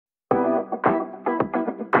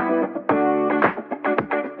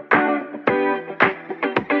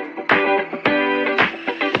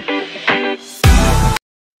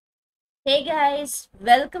Hey guys,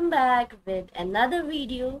 welcome back with another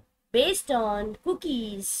video based on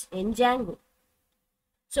cookies in Django.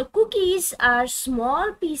 So cookies are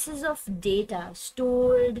small pieces of data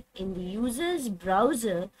stored in the user's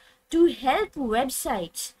browser to help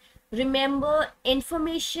websites remember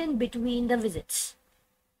information between the visits.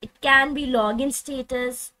 It can be login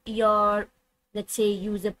status, your let's say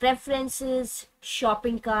user preferences,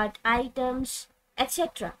 shopping cart items,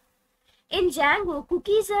 etc. In Django,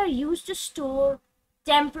 cookies are used to store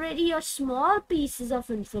temporary or small pieces of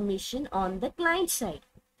information on the client side,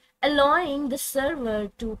 allowing the server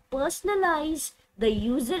to personalize the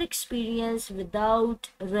user experience without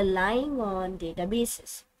relying on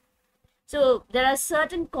databases. So there are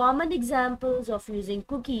certain common examples of using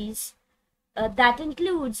cookies that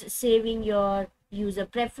includes saving your user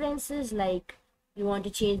preferences, like you want to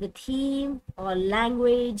change the theme or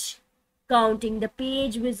language, counting the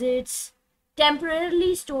page visits,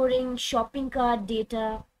 temporarily storing shopping cart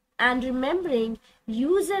data, and remembering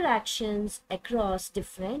user actions across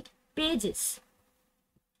different pages.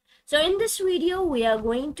 So in this video, we are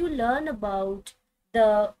going to learn about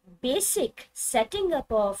the basic setting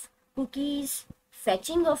up of cookies,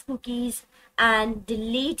 fetching of cookies, and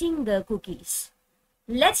deleting the cookies.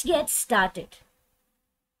 Let's get started.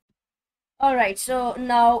 Alright, so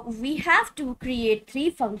now we have to create three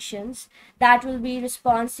functions that will be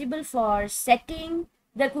responsible for setting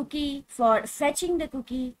the cookie, for fetching the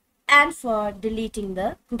cookie, and for deleting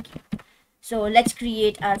the cookie. So let's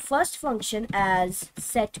create our first function as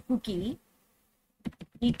setCookie.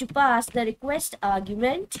 Need to pass the request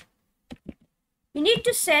argument. You need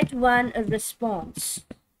to set one response,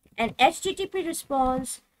 an HTTP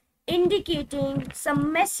response indicating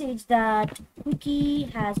some message that cookie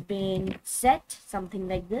has been set, something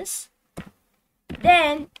like this.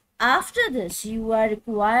 Then after this, you are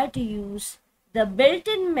required to use the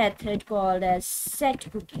built-in method called as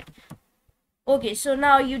setCookie. Okay, so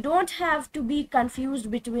now you don't have to be confused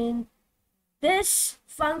between this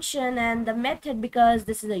function and the method, because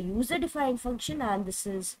this is a user-defined function and this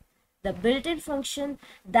is the built-in function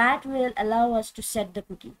that will allow us to set the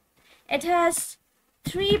cookie. It has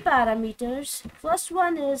three parameters. First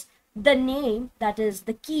one is the name, that is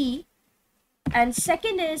the key, and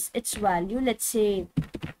second is its value. Let's say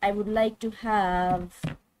I would like to have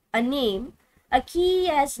a name, a key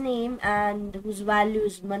as name, and whose value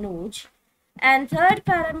is Manoj. And third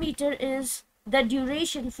parameter is the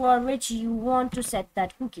duration for which you want to set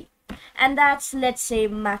that cookie, and that's, let's say,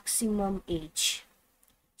 maximum age.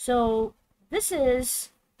 So this is,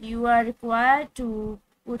 you are required to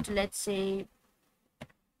put, let's say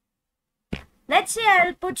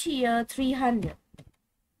I'll put here 300.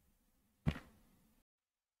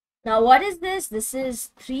 Now what is this? This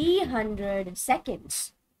is 300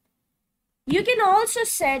 seconds. You can also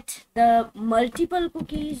set the multiple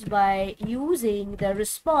cookies by using the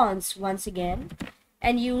response once again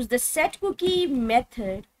and use the setCookie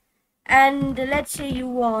method. And let's say you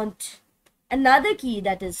want another key,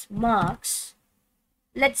 that is marks.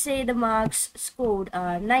 Let's say the marks scored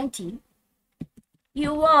are 90.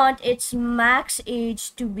 You want its max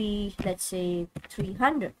age to be, let's say,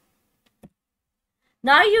 300.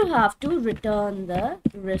 Now you have to return the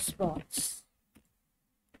response.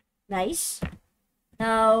 Nice.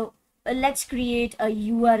 Now let's create a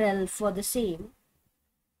URL for the same.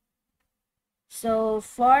 So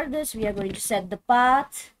for this, we are going to set the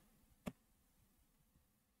path.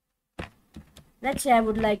 Let's say I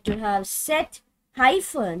would like to have set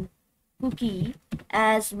hyphen cookie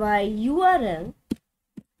as my URL.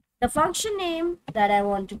 The function name that I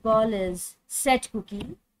want to call is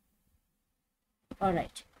setCookie.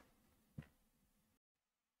 Alright.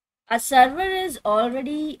 Our server is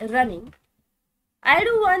already running. I'll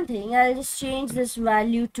do one thing. I'll just change this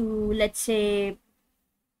value to, let's say,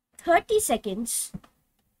 30 seconds.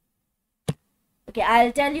 Okay,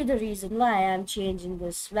 I'll tell you the reason why I'm changing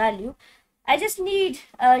this value. I just need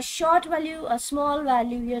a short value, a small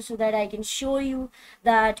value here, so that I can show you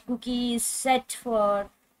that cookie is set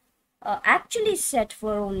for actually set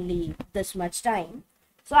for only this much time.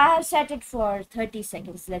 So I have set it for 30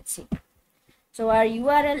 seconds. Let's see. So our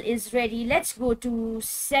URL is ready. Let's go to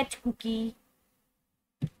setCookie.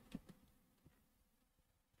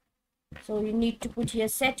 So you need to put here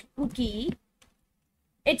setCookie.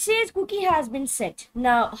 It says cookie has been set.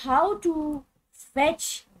 Now how to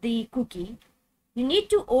fetch the cookie? You need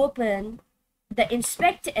to open the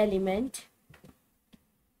inspect element,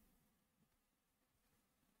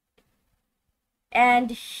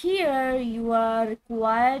 and here you are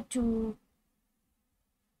required to,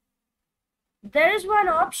 there is one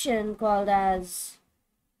option called as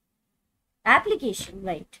application,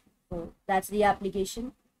 right? So that's the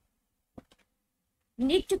application. You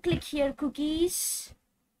need to click here cookies,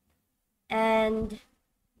 and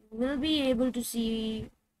we'll be able to see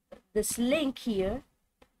this link here.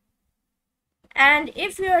 And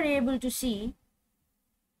if you are able to see,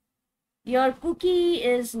 your cookie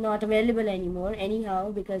is not available anymore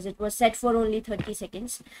anyhow, because it was set for only 30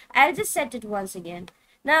 seconds. I'll just set it once again.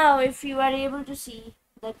 Now if you are able to see,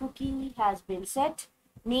 the cookie has been set.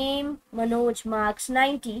 Name Manoj marks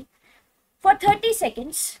 90 for 30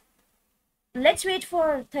 seconds. Let's wait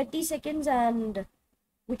for 30 seconds and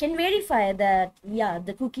we can verify that, yeah,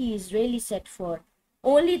 the cookie is really set for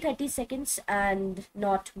only 30 seconds and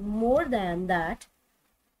not more than that.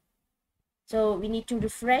 So we need to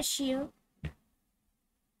refresh here.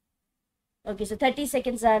 Okay, so 30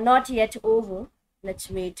 seconds are not yet over. Let's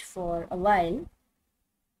wait for a while.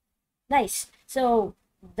 Nice. So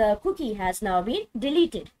the cookie has now been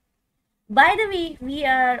deleted. By the way, we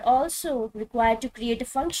are also required to create a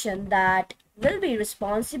function that will be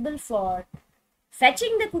responsible for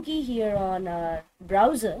fetching the cookie here on our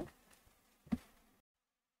browser.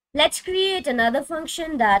 Let's create another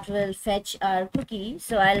function that will fetch our cookie.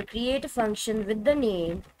 So I'll create a function with the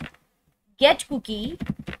name getCookie,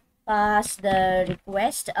 pass the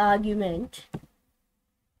request argument.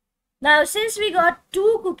 Now since we got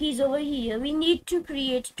two cookies over here, we need to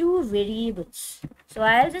create two variables. So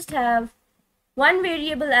I'll just have one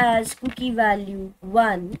variable as cookie value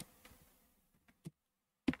 1.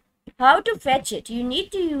 How to fetch it? You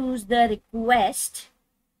need to use the request.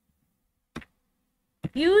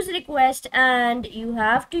 Use request, and you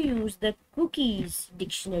have to use the cookies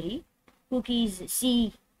dictionary. Cookies,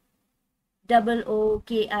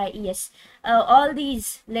 COOKIES. All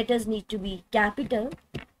these letters need to be capital.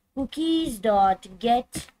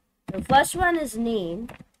 Cookies.get. The first one is name.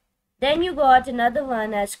 Then you got another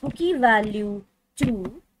one as cookie value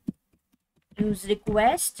 2. Use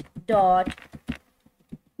request dot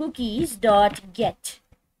cookies dot get.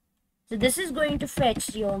 So this is going to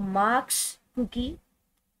fetch your marks cookie.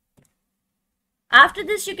 After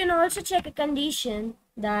this, you can also check a condition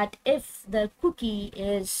that if the cookie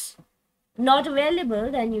is not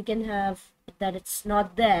available, then you can have that it's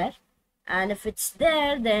not there. And if it's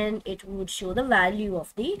there, then it would show the value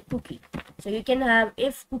of the cookie. So you can have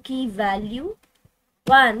if cookie value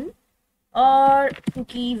 1 or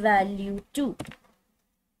cookie value 2.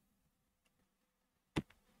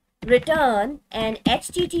 Return an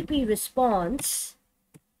HTTP response.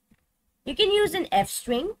 You can use an F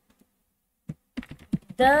string.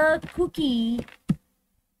 The cookie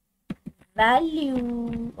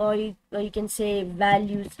value, or you can say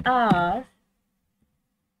values are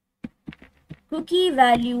cookie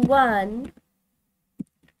value 1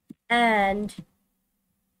 and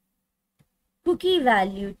cookie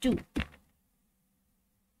value 2.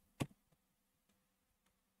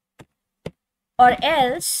 Or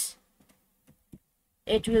else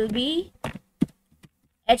it will be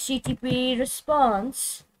HTTP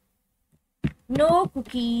response no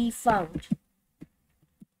cookie found.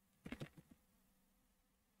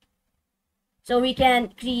 So we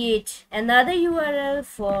can create another URL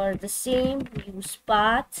for the same. Use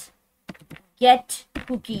path get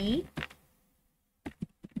cookie,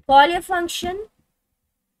 call your function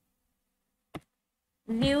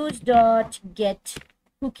views.get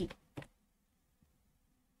cookie.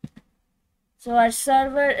 So our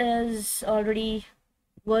server is already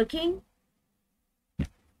working.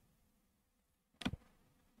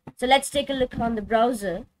 So let's take a look on the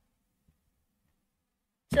browser.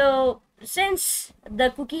 So since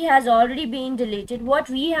the cookie has already been deleted,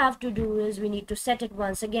 what we have to do is we need to set it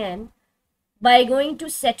once again by going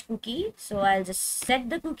to set cookie. So I'll just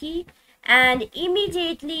set the cookie, and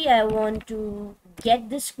immediately I want to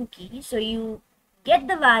get this cookie. So you get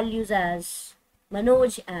the values as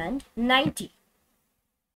Manoj and 90.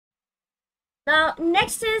 Now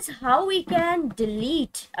next is how we can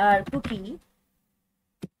delete our cookie.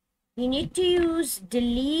 You need to use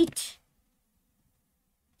delete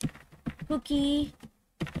cookie,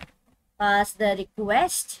 pass the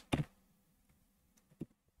request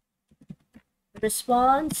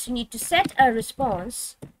response. You need to set a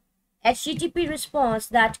response, HTTP response,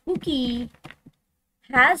 that cookie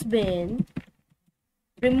has been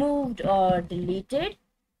removed or deleted.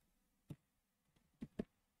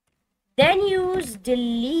 Then use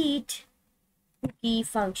delete cookie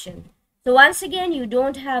function. So once again, you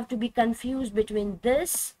don't have to be confused between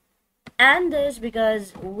this and this,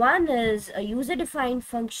 because one is a user-defined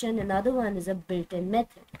function, another one is a built-in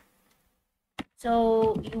method.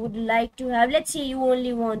 So you would like to have, let's say you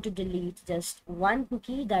only want to delete just one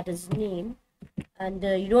cookie, that is name, and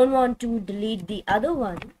you don't want to delete the other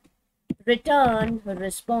one. return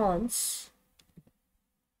response.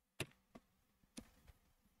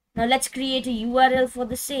 Now let's create a URL for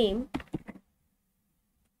the same.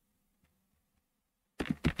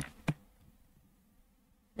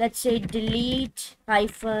 Let's say delete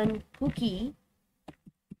 -cookie.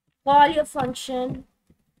 Call your function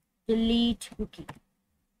delete cookie.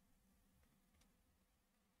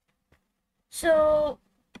 So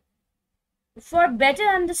for better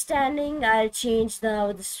understanding, I'll change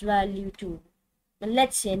now this value to,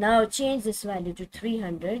 let's say now change this value to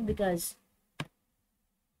 300 because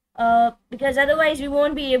otherwise we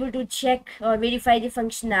won't be able to check or verify the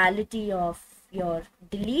functionality of your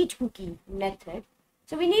delete cookie method.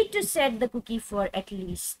 So we need to set the cookie for at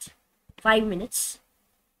least 5 minutes.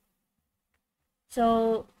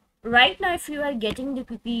 So right now, if you are getting the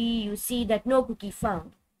cookie, you see that no cookie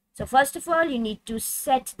found. So first of all, you need to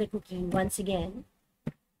set the cookie once again.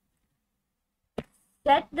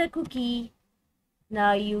 Set the cookie.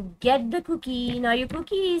 Now you get the cookie. Now your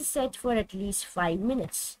cookie is set for at least 5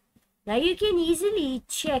 minutes. Now you can easily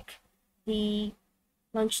check the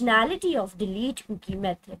functionality of delete cookie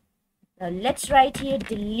method. Now let's write here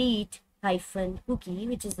delete -cookie,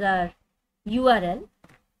 which is our URL.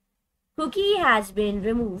 Cookie has been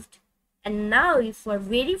removed. And now if for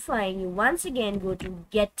verifying, you once again go to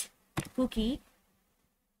get cookie,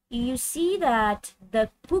 you see that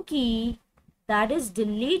the cookie that is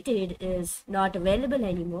deleted is not available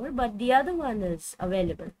anymore, but the other one is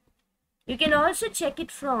available. You can also check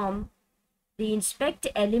it from the inspect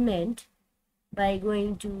element by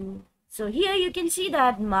going to, so here you can see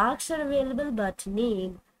that marks are available, but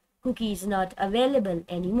name cookie is not available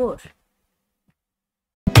anymore.